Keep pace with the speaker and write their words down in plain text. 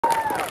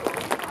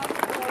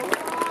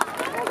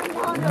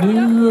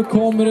Nu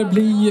kommer det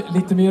bli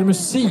lite mer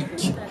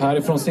musik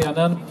härifrån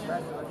scenen.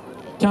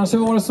 Kanske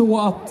var det så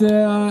att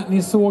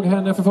ni såg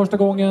henne för första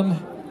gången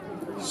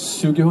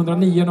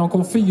 2009 när hon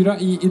kom 4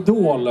 i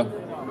Idol.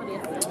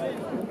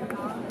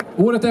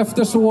 Året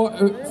efter så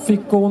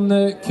fick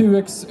hon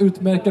QX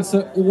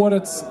utmärkelse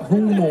Årets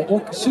Homo.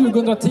 Och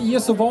 2010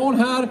 så var hon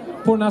här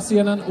på den här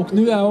scenen och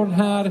nu är hon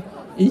här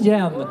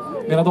igen.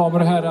 Mina damer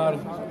och herrar,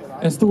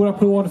 en stor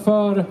applåd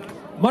för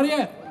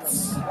Mariette!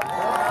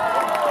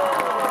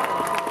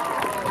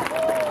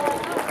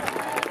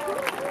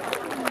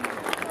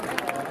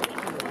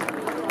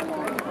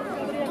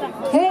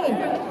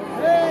 Hej!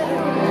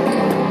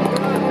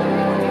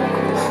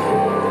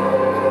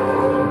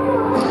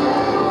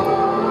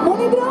 Mår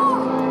ni bra?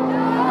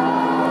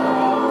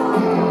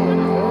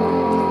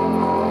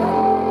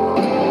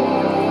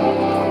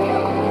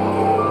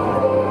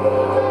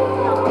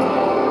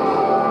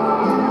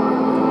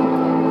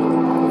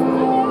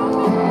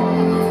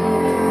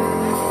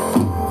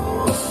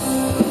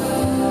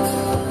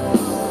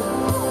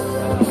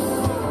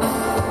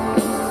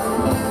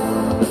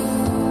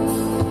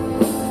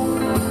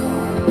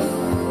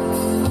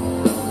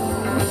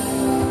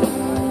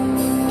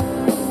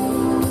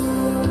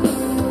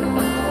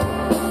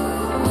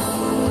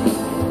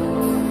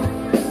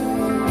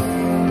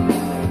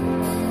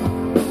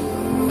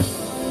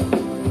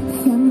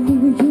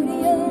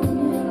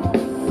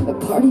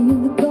 Party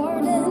in the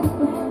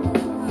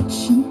garden,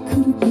 she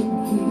could have been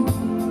here,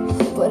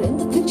 but in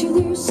the picture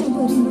there's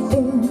somebody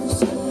else.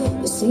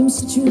 The same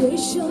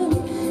situation,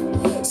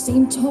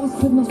 same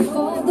talk with my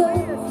father,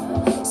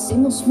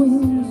 same old swing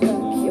in the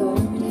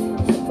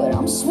backyard, but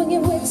I'm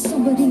swinging with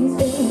somebody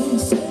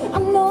else. I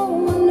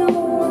know,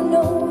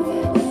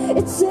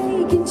 it's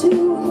aching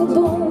to her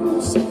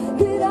bones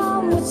that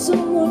I'm with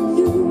someone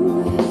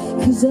new,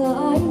 'cause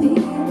I'm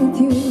here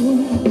with you.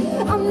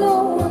 I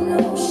know,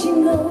 she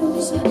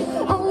knows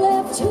I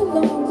left too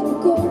long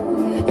ago,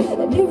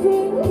 and it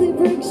really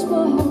breaks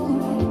my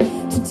heart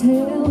to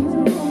tell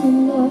her I'm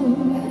in love.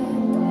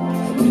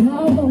 But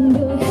I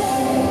wonder,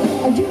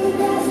 are you the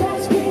grass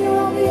that's greener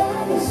on the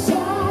other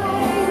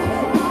side?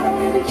 I don't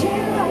really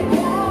care right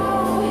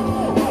now,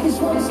 I just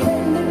want to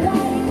spend the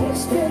night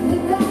with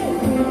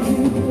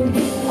you.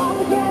 All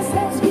the grass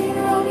that's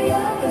greener on the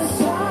other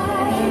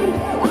side,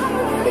 I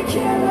don't really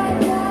care right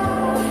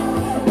now,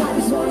 I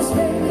just want to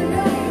spend the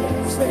night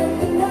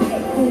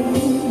with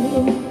you.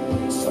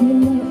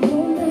 Swimming my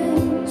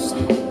romance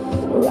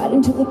right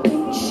into the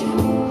beach.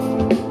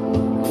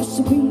 Used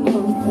to be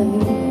our thing,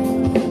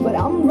 but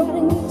I'm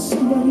riding with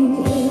somebody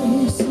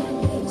else.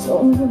 So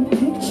I'm a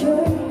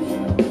picture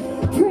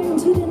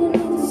printed in an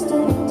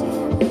instant,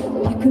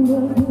 like an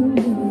old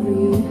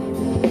memory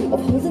of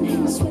holding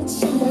hands with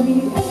somebody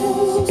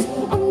else.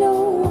 I know,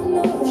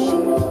 she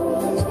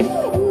knows,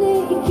 and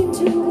aching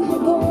to her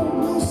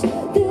bones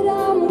that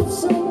I'm with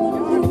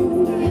someone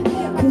new,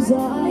 'cause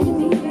I'm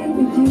here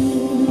with you.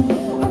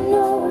 I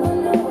know,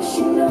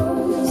 she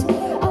knows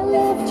I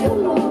left you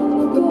long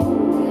ago.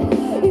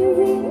 It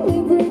really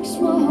breaks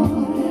my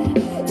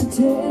heart to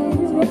tell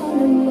her I'm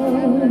in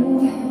love.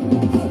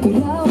 But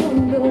I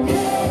wonder,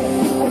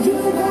 are you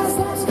the grass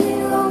that's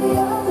greener on the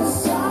other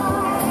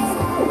side?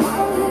 I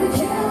don't really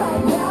care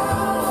right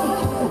now,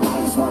 I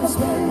just want to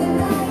spend the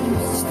night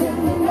with you.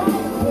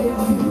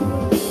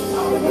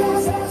 I'm the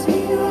grass that's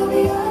greener on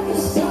the other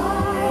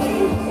side.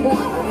 I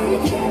don't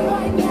really care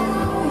right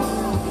now,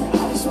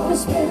 I just want to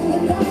spend the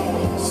night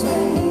with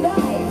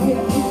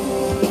you.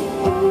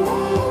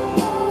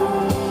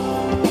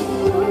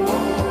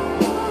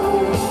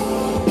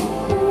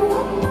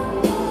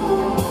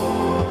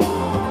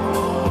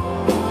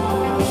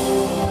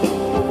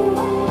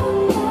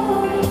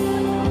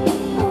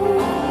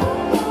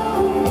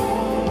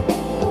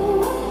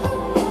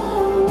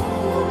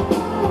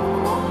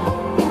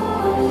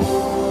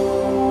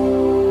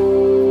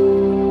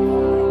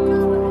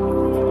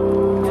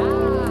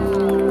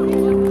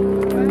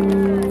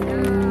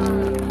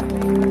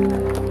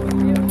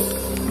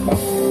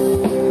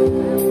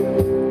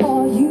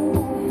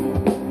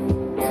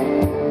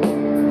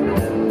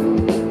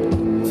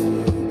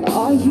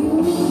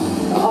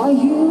 Are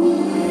you?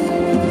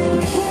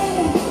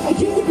 Hey, are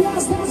you the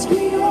grass that's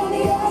greener on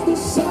the other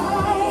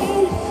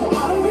side?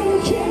 I don't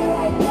really care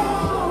right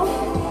now,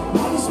 I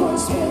just want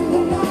to spend the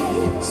night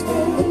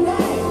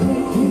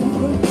with you.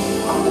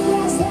 On the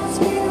grass that's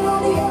greener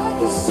on the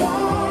other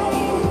side.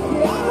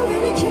 I don't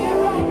really care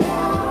right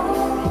now,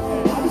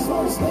 I just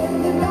want to spend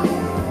the night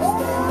with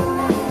you.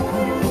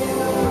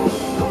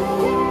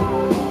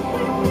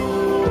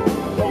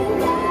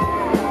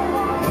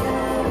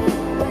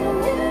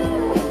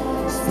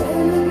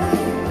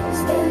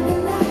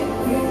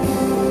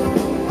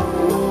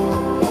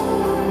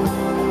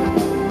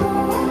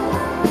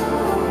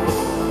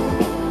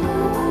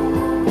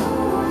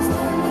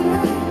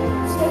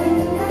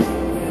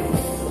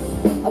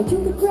 Are you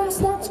the grass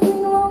that's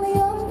greener on the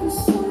other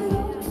side?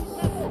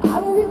 I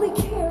don't really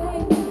care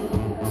right now,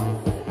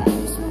 I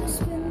just want to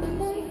spend the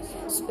night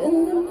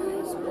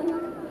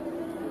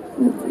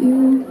with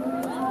you.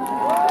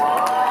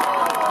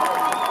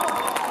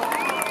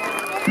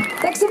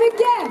 Tack så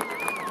mycket!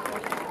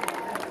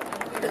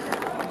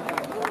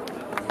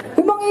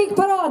 Hur många gick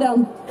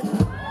paraden?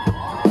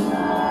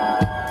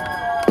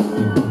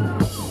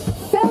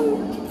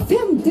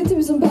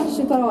 50 000 pers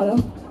i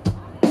paraden.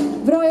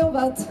 Bra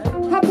jobbat!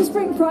 Happy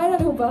SpringPride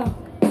allihopa!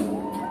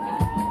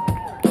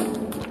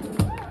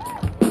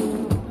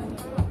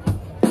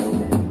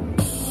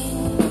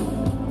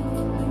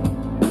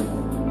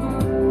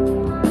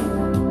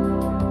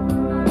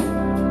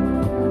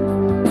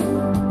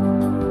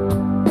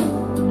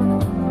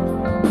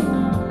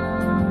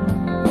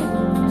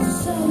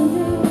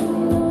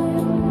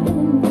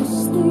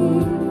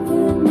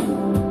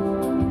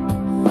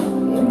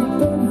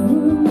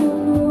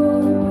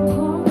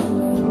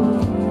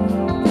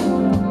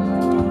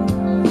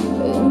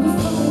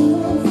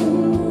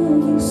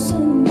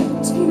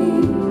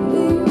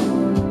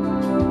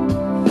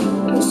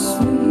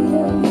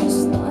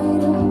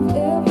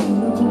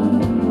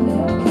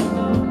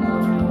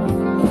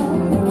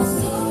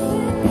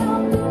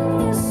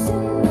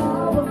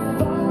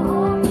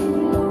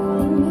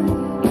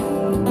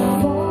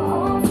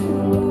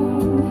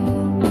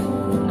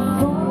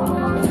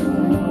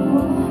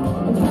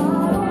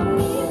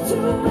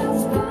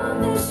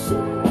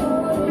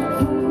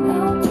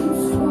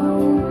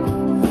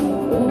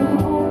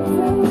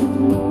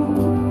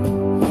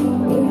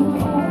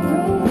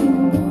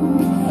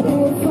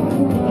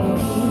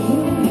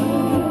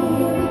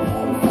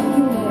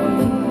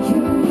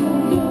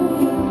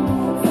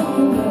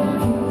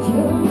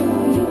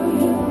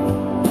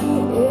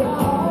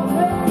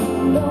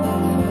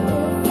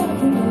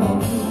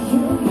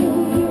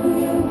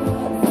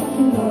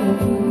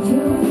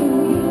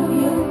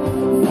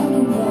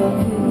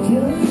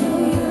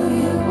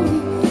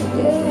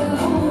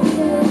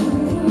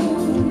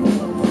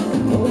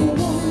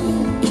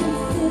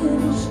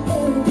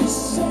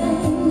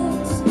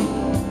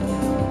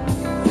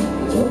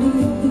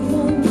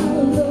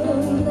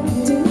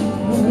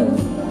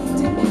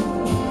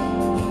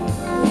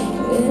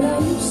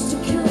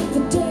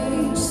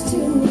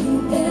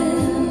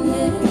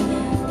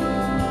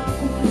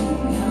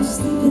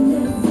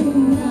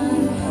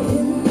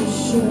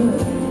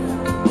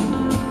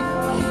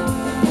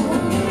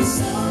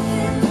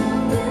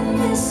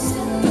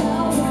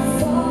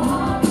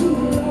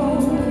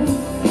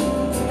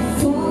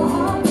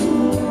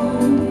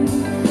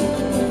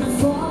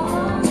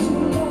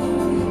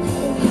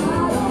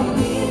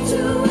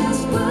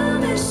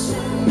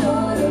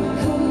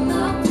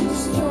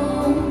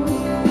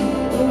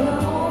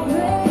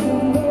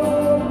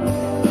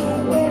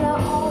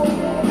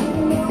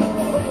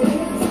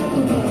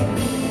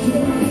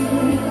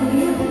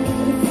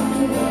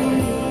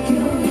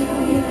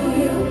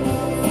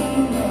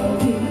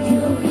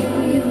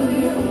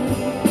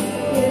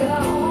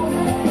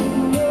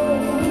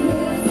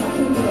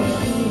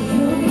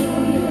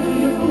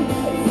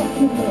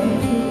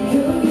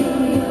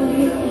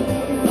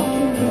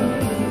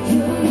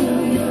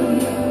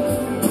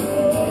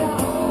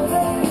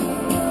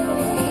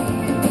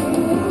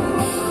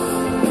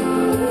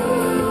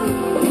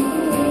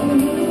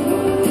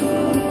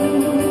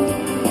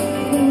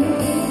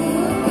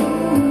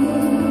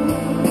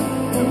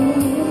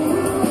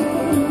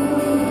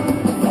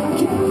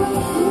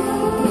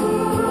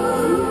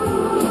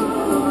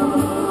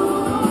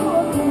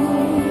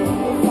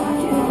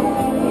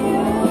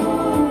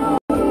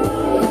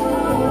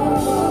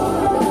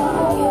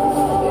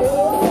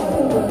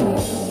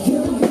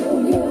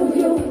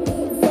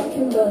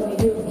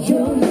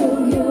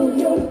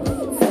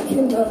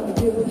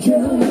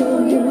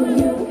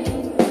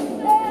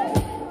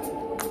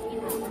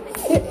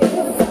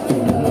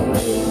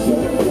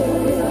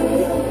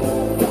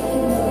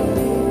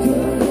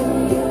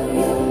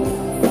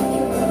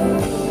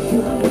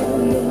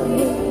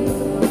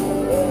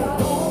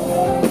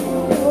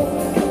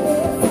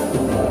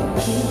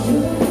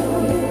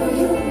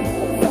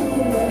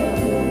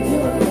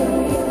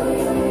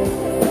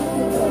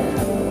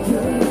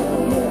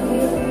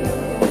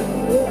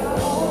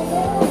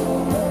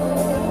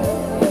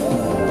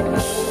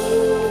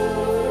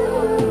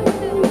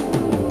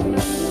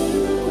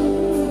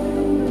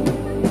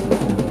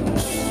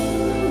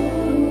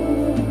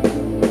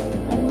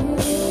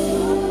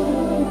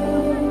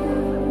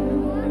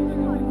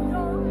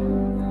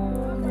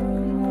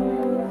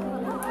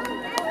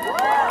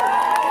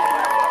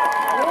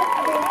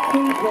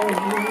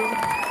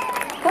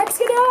 Tack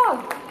ska ni ha!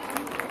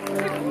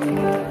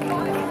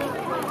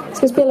 Jag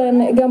ska spela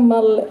en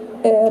gammal,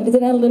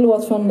 lite äldre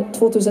låt från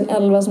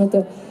 2011 som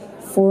heter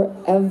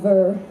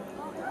Forever.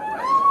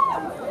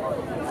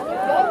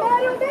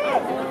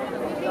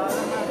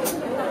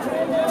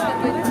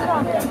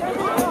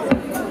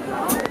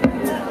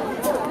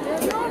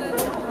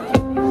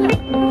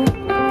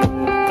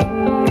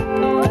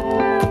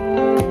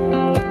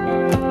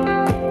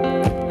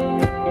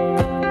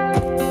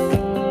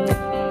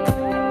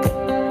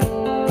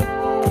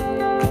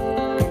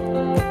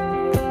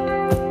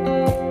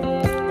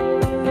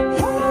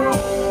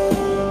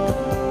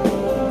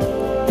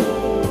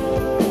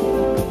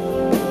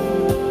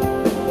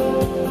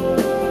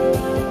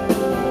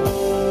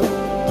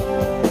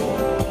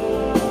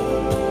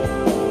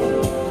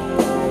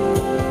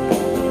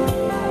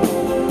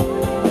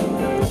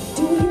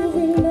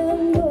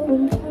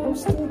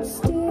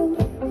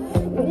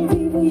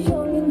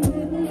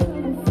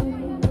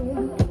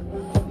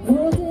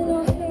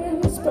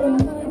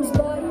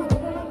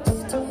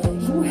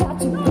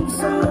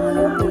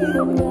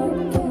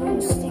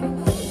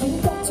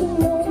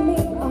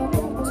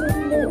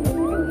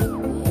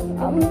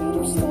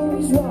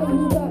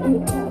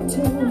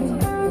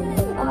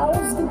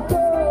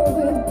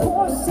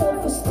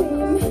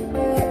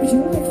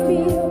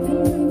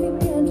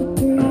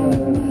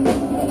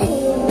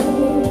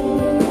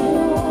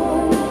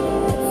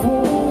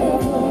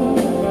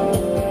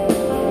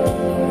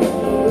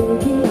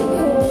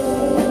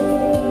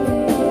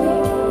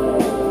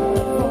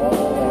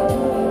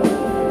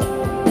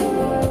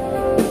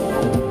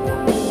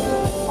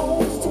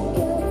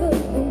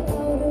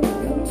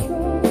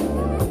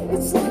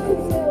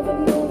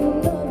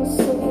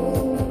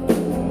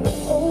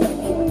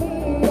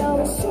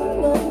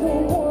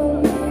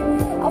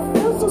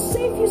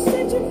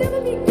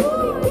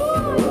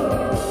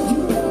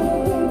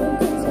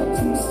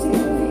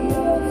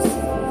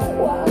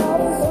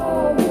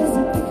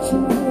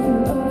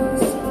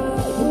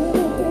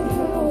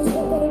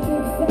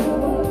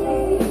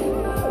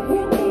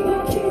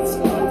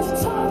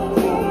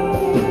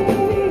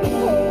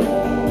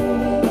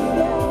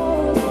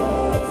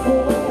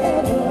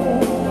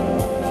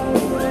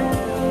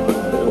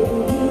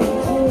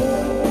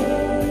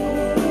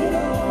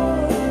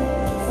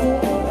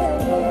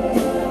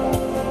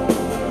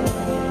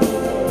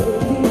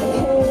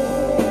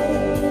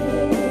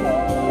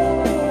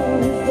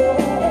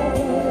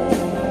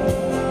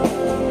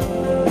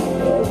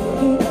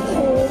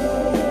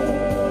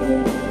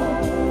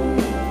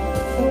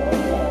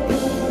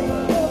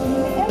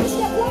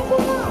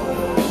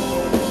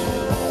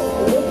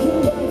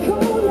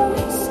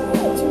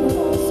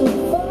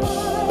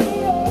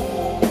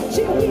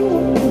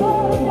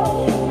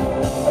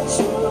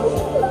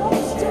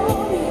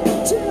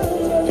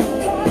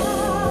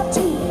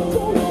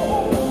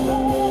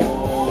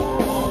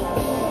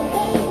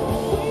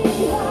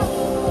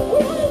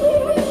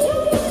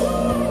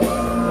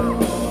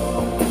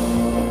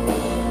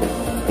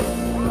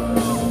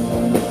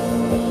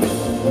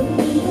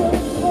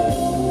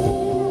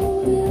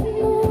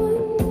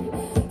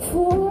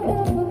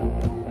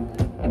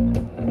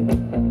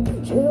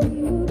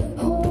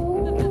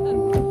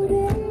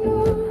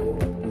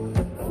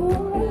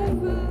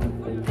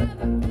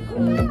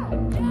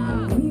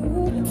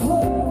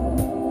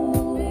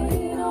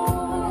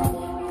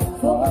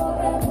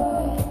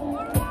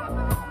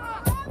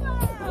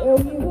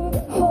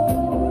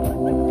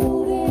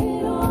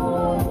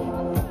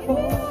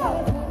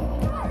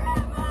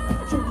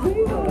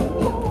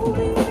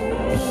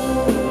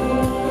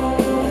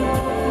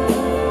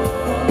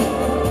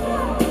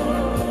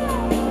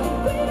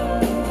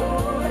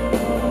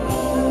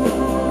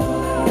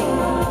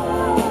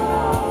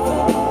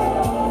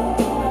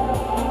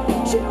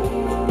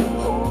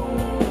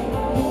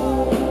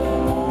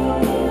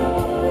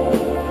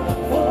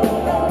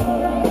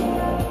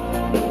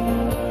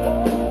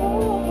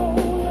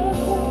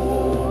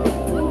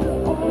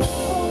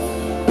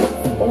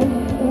 Tack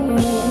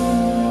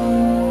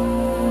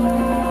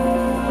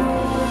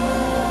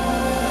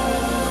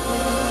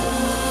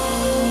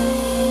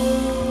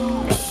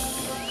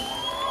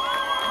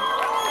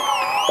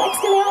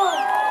ska ni ha!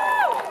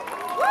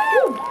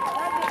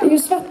 Det är ju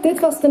svettigt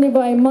fast den är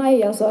bara i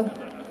maj alltså.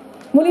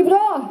 Mår ni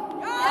bra?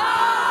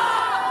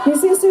 Ni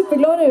ser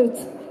superglada ut.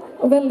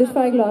 Och väldigt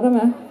färgglada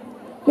med.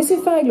 Ni ser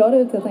färgglada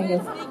ut helt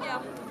enkelt.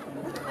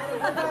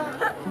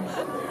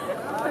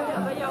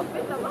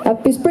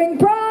 Happy Spring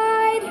Pride!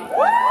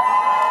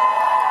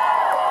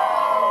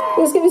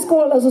 Det ska vi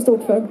skåla så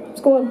stort för.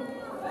 Skål!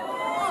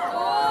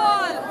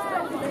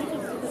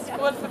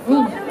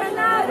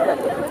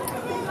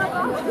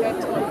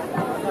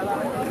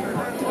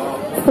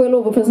 Får jag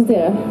lov att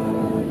presentera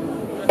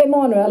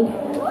Emanuel.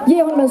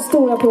 Ge honom en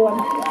stor applåd.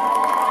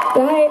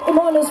 Det här är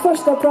Emanuels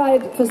första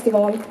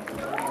Pride-festival.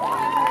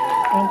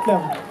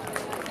 Äntligen.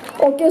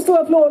 Och en stor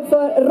applåd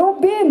för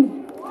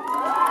Robin.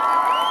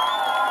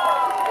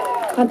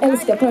 Han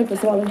älskar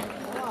Pride-festivalen.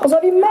 Och så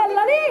har vi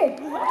Melanie.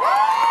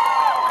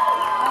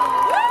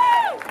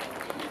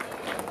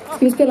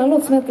 Ska vi spela en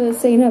låt som heter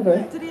Say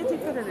Never?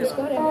 Vi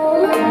ska det.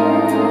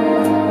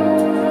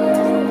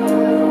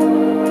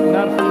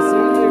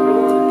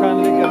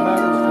 Kan ligga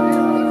här.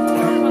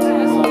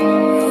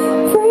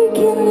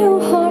 Breaking your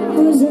heart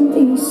wasn't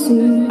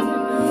easy,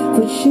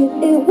 but shit,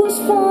 it was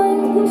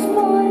fun.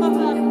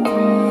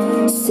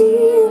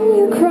 Seeing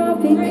you cry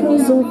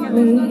because of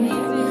me,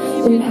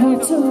 it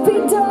had to be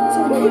done.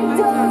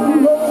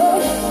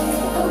 But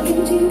I'll give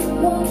it to you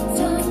one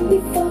time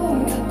before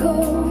I go.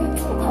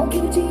 I'll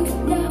give it to you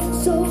now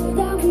so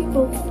that we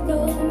both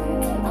know.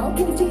 I'll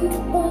give it to you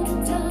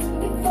one time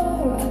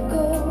before I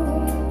go.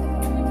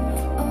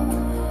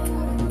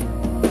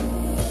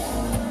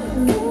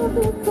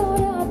 Never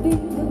thought I'd be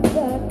the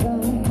bad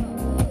guy,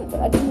 but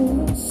I do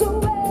it so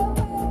well.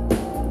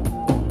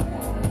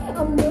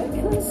 I'm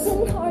reckless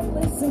and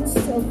heartless and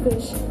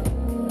selfish,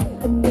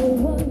 and no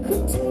one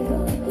could tell.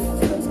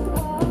 'Cause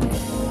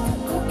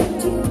I'll give it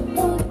to you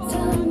one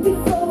time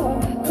before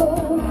I go.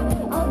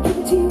 I'll give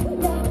it to you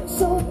now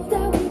so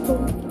that we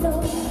both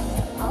know.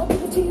 I'll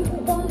give it to you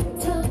one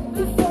time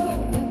before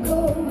I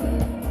go.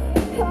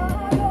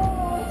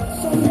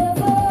 So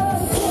never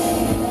say,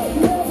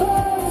 never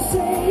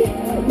say,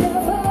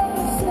 never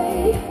say,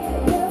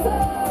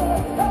 never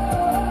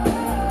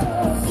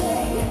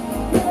say,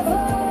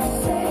 never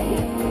say,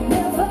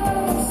 never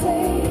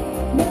say,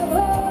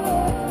 never.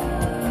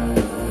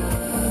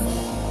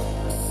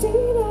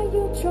 See that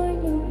you're trying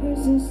to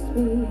resist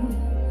me.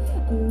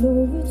 I know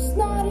it's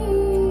not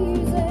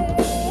easy.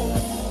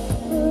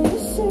 I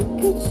wish I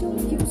could show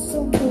you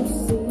some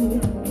mercy,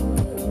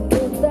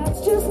 but that's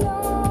just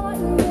not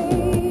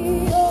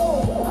me. Oh,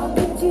 I'll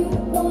give you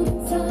one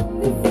time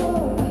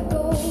before I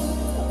go.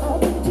 I'll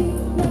give you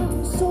now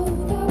so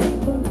that we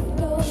both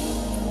know.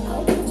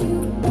 I'll give you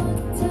one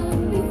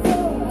time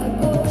before I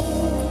go.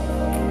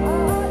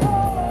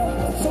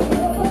 So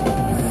never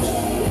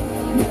say,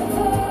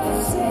 never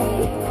say,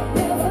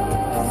 never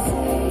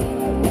say,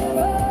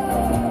 never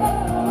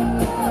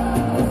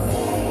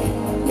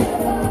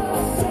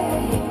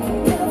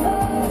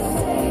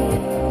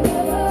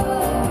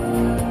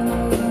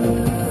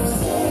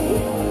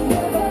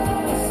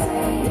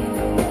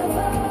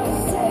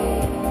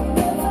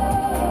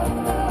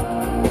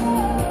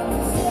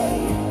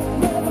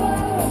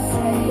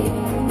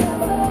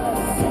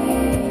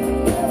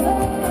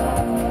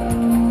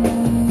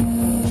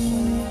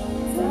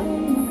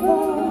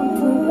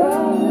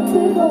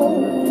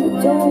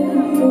don't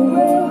know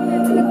where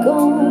we're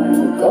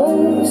gonna go,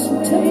 so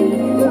take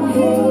your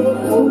hand,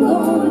 hold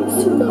on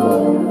to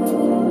love.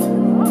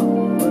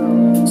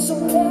 So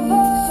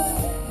never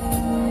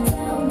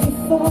down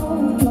before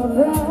my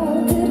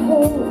rabbit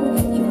hole.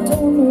 You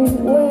don't know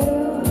where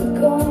we're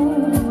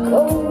gonna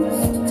go,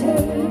 so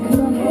take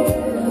my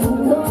hand,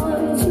 hold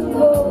on to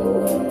love.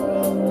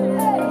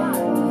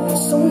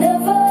 So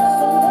never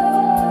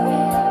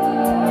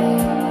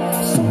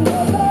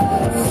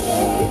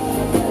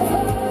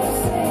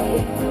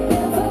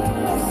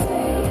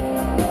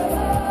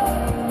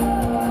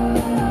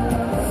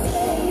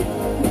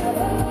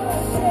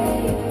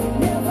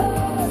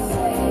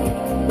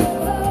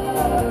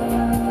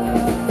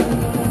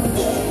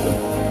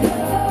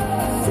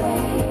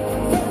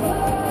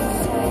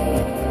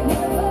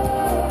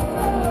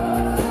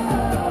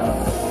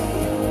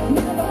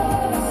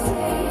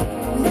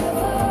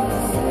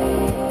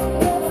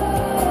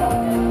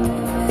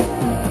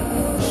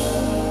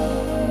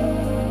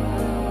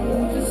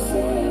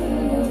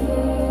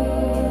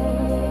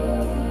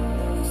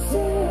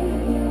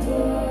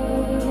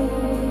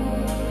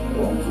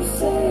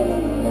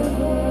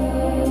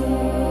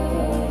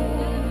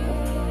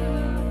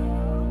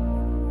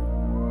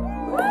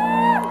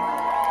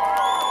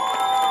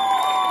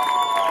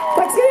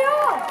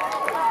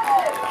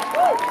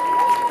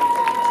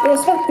det är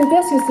svettigt i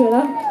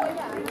Eskilstuna.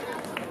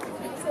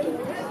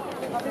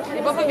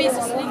 Det var för vi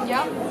så snygga.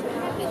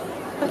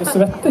 Det är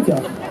svettigt, ja.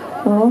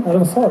 Ja.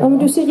 Ja, sa Ja, men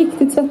du ser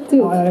riktigt svettig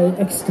ut. Ja, jag är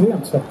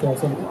extremt svettig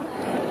alltså.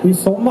 Det är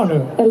sommar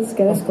nu.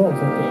 Älskar det. Jag ska vara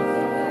svettig.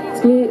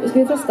 Ska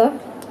vi testa?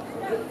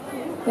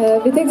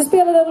 Vi tänkte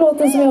spela den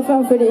låten som jag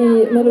framförde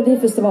i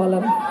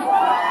Melodifestivalen.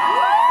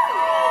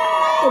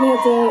 Den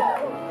heter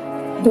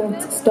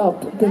Don't Stop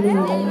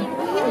Believing.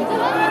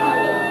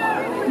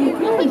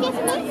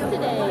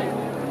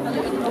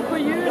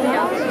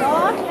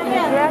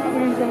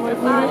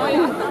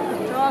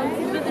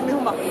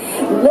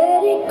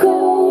 Let it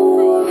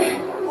go,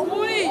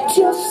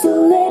 just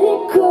let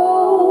it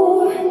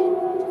go.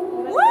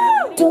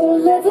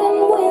 Don't let them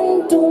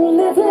win, don't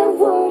let their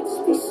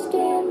words be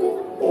standing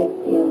in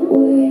your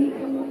way.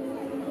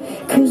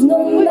 'Cause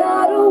no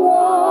matter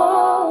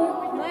what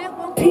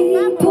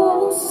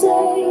people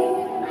say,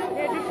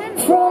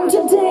 from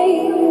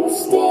today you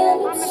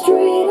stand up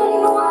straight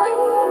and wipe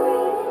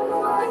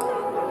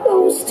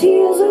those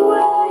tears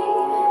away.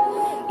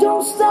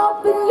 Don't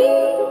stop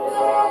believing.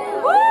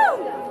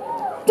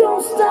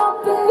 Don't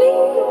stop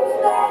believing.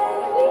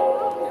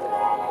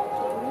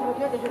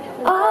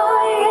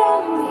 I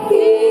am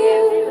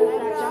here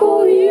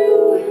for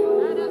you.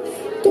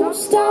 Don't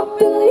stop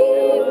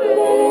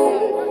believing.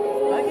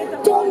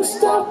 Don't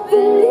stop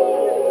believing.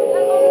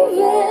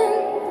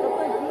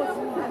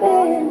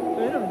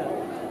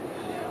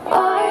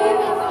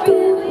 I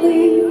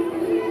believe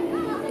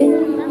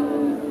in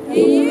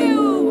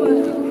you.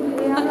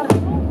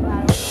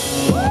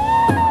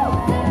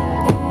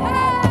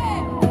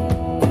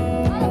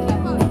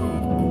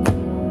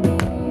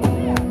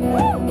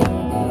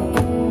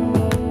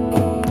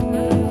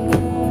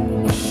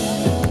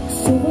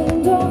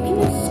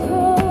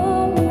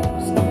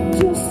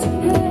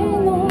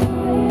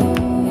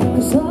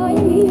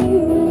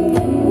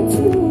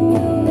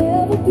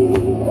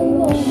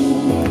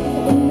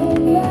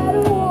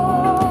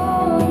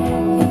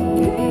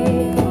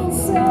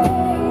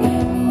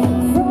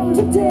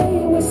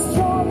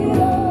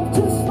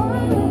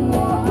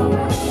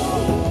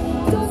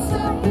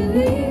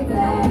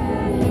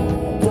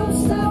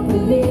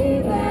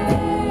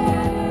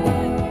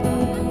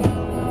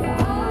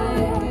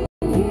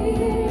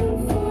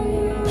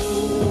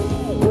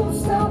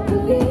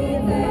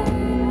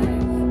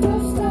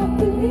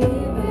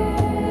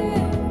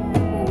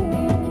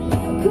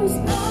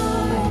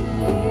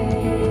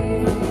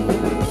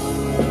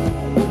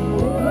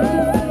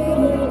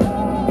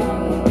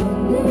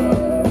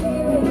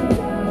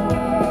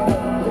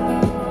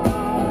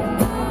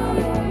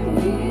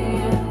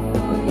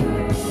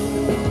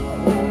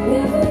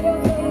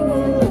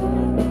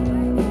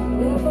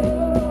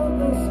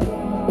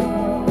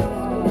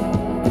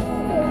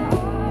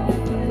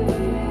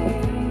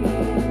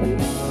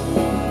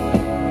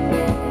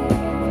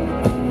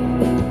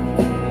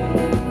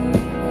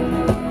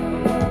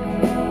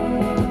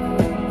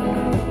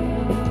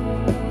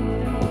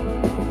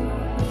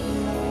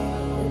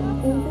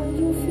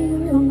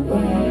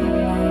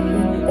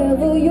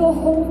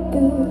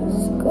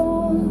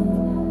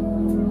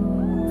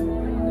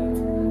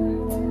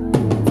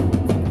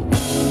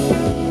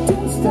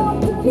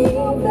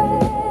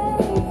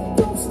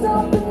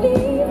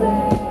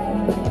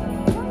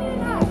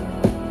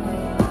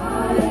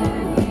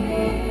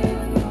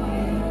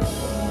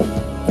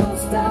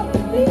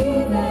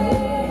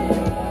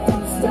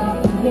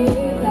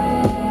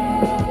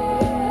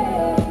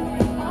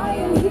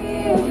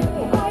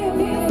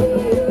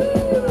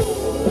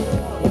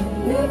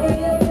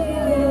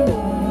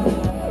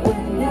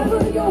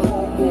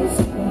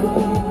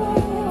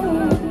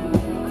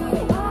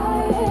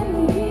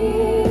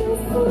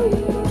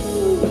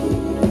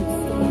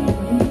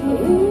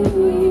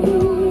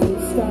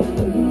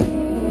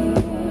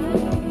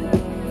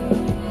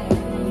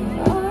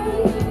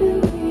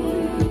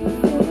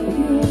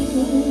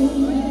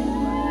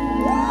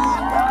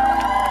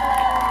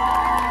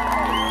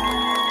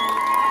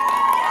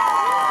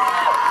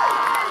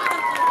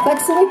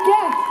 Tack så mycket!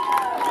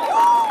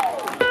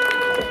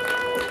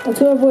 Jag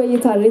tror att våra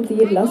gitarrer inte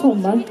gillar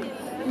sommar.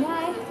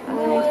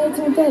 Nej, jag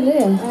tror inte heller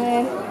det.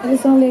 Nej, det är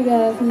som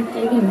ligger för mycket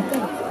i vinter.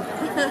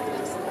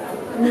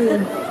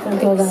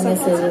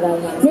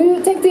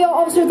 Nu tänkte jag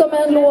avsluta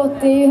med en låt.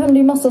 Det händer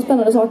ju massa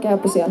spännande saker här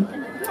på scen.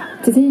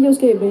 Till 10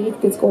 ska det bli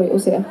riktigt skoj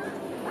att se.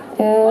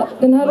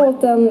 Den här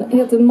låten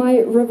heter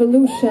My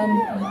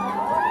Revolution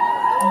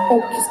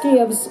och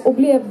skrevs och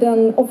blev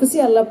den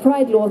officiella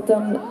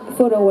Pride-låten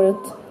förra året.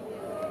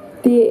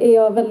 Det är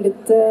jag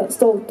väldigt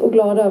stolt och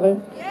glad över.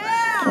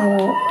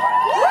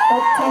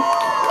 Tack.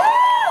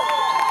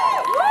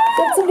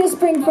 Så eftersom det är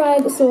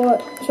SpringPride så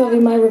kör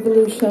vi My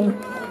Revolution.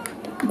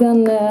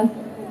 Den,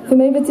 för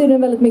mig betyder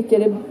den väldigt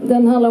mycket.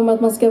 Den handlar om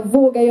att man ska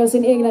våga göra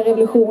sin egna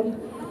revolution.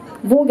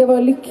 Våga vara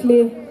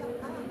lycklig.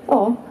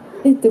 Ja,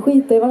 lite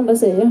skita i vad andra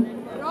säger.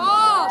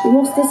 Vi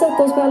måste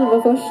sätta oss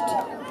själva först.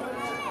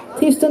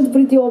 Trivs du inte på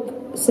ditt jobb,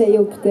 säg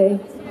upp dig.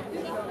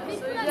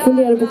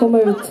 Fundera på att komma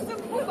ut.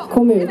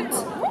 Kom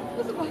ut.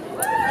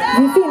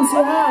 Vi finns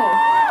ju här.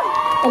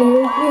 Eller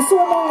hur? Det är så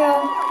många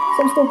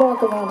som står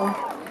bakom varandra.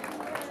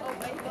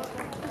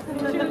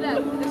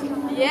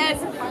 Yes!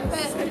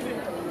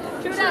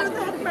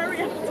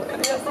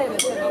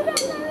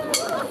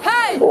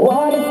 Hey!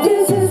 What if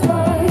this is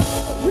my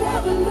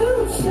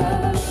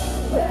revolution?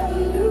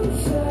 Revolution.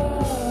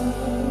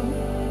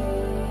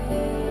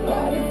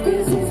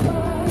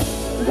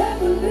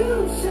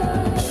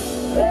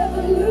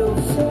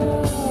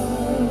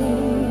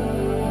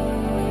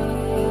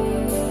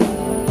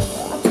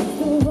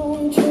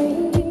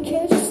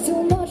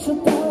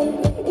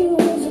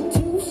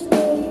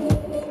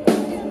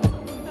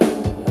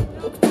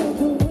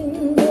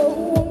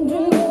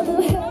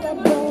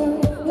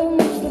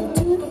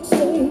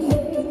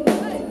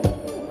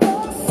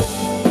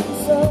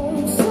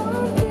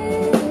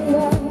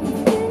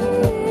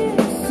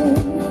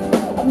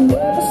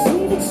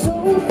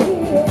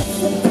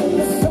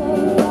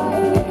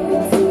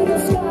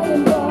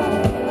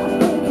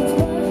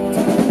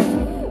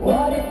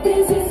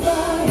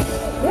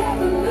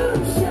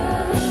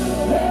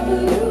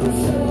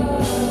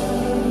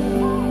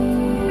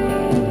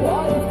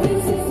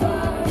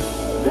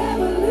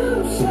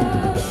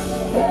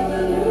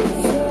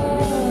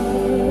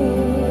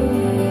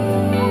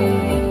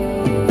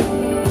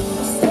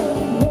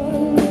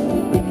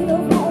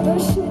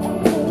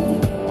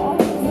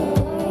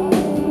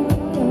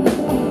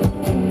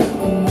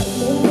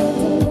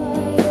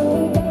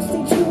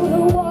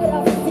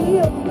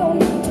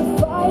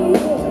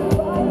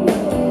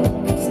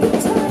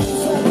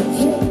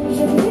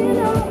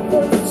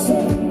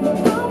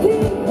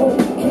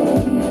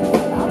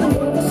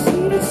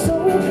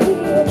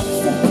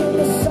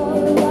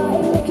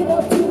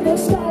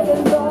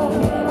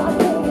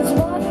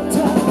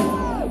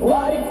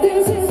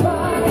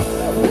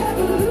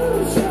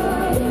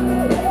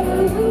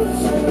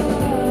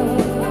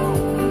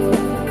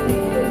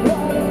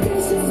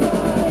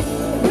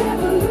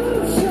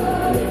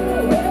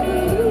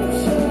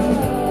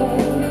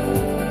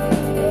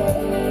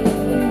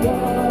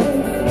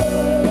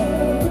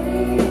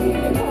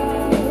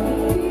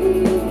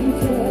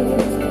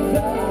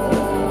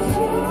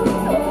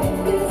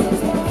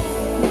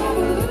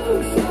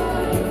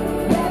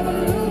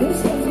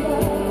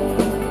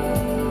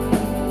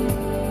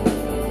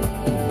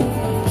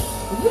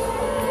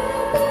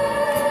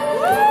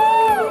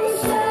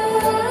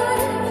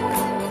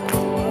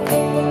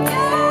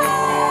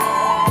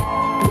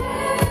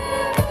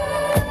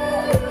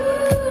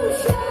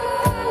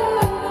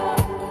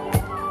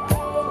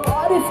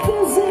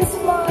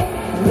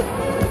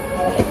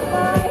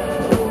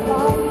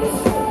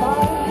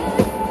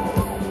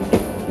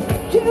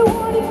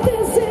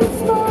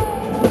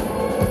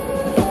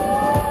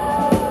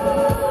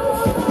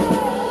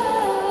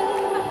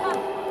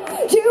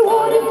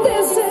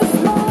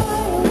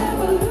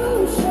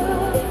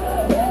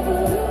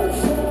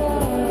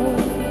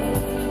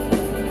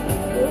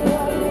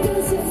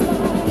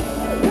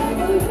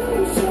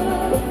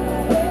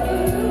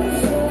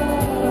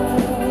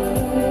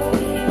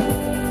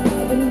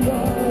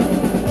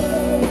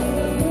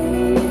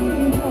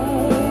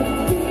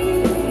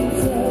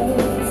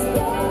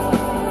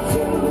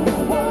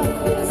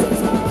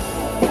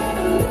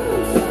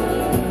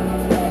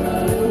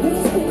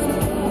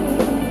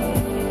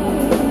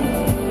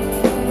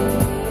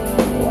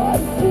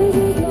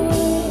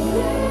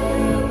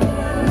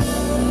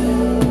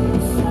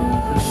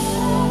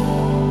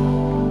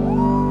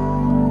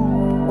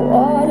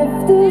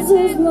 this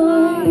is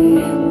my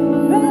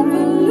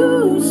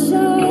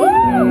revolution,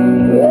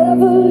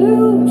 revolution.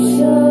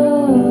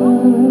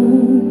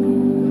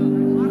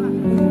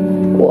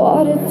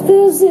 What if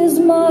this is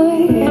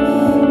my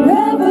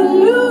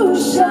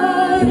revolution,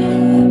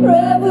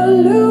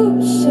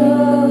 revolution?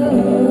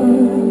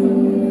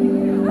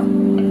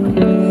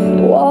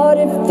 What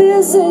if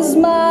this is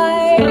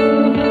my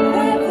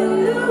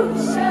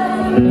revolution?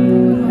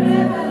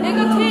 En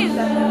gång till.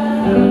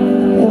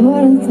 Jag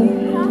har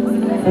inte.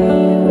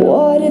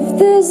 What if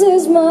this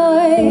is my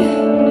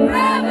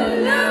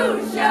Revolution,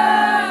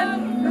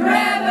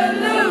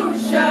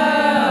 revolution.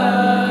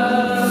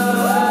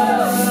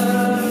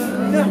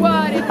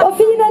 Vad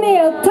fina ni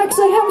är! Tack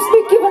så hemskt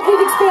mycket för att vi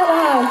fick spela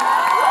här.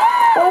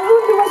 Det var en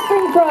underbar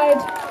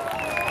SpringPride.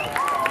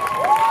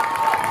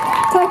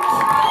 Tack.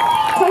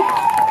 Tack.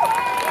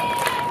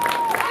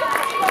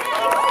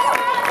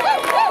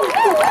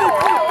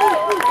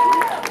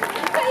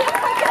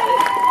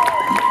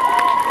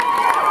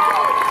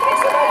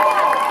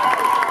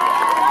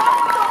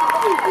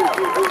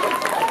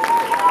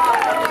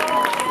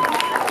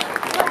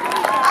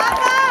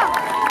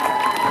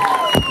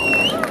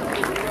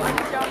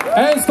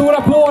 En stor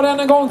applåd än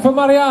en gång för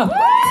Mariette.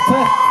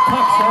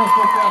 Tack så hemskt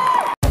mycket.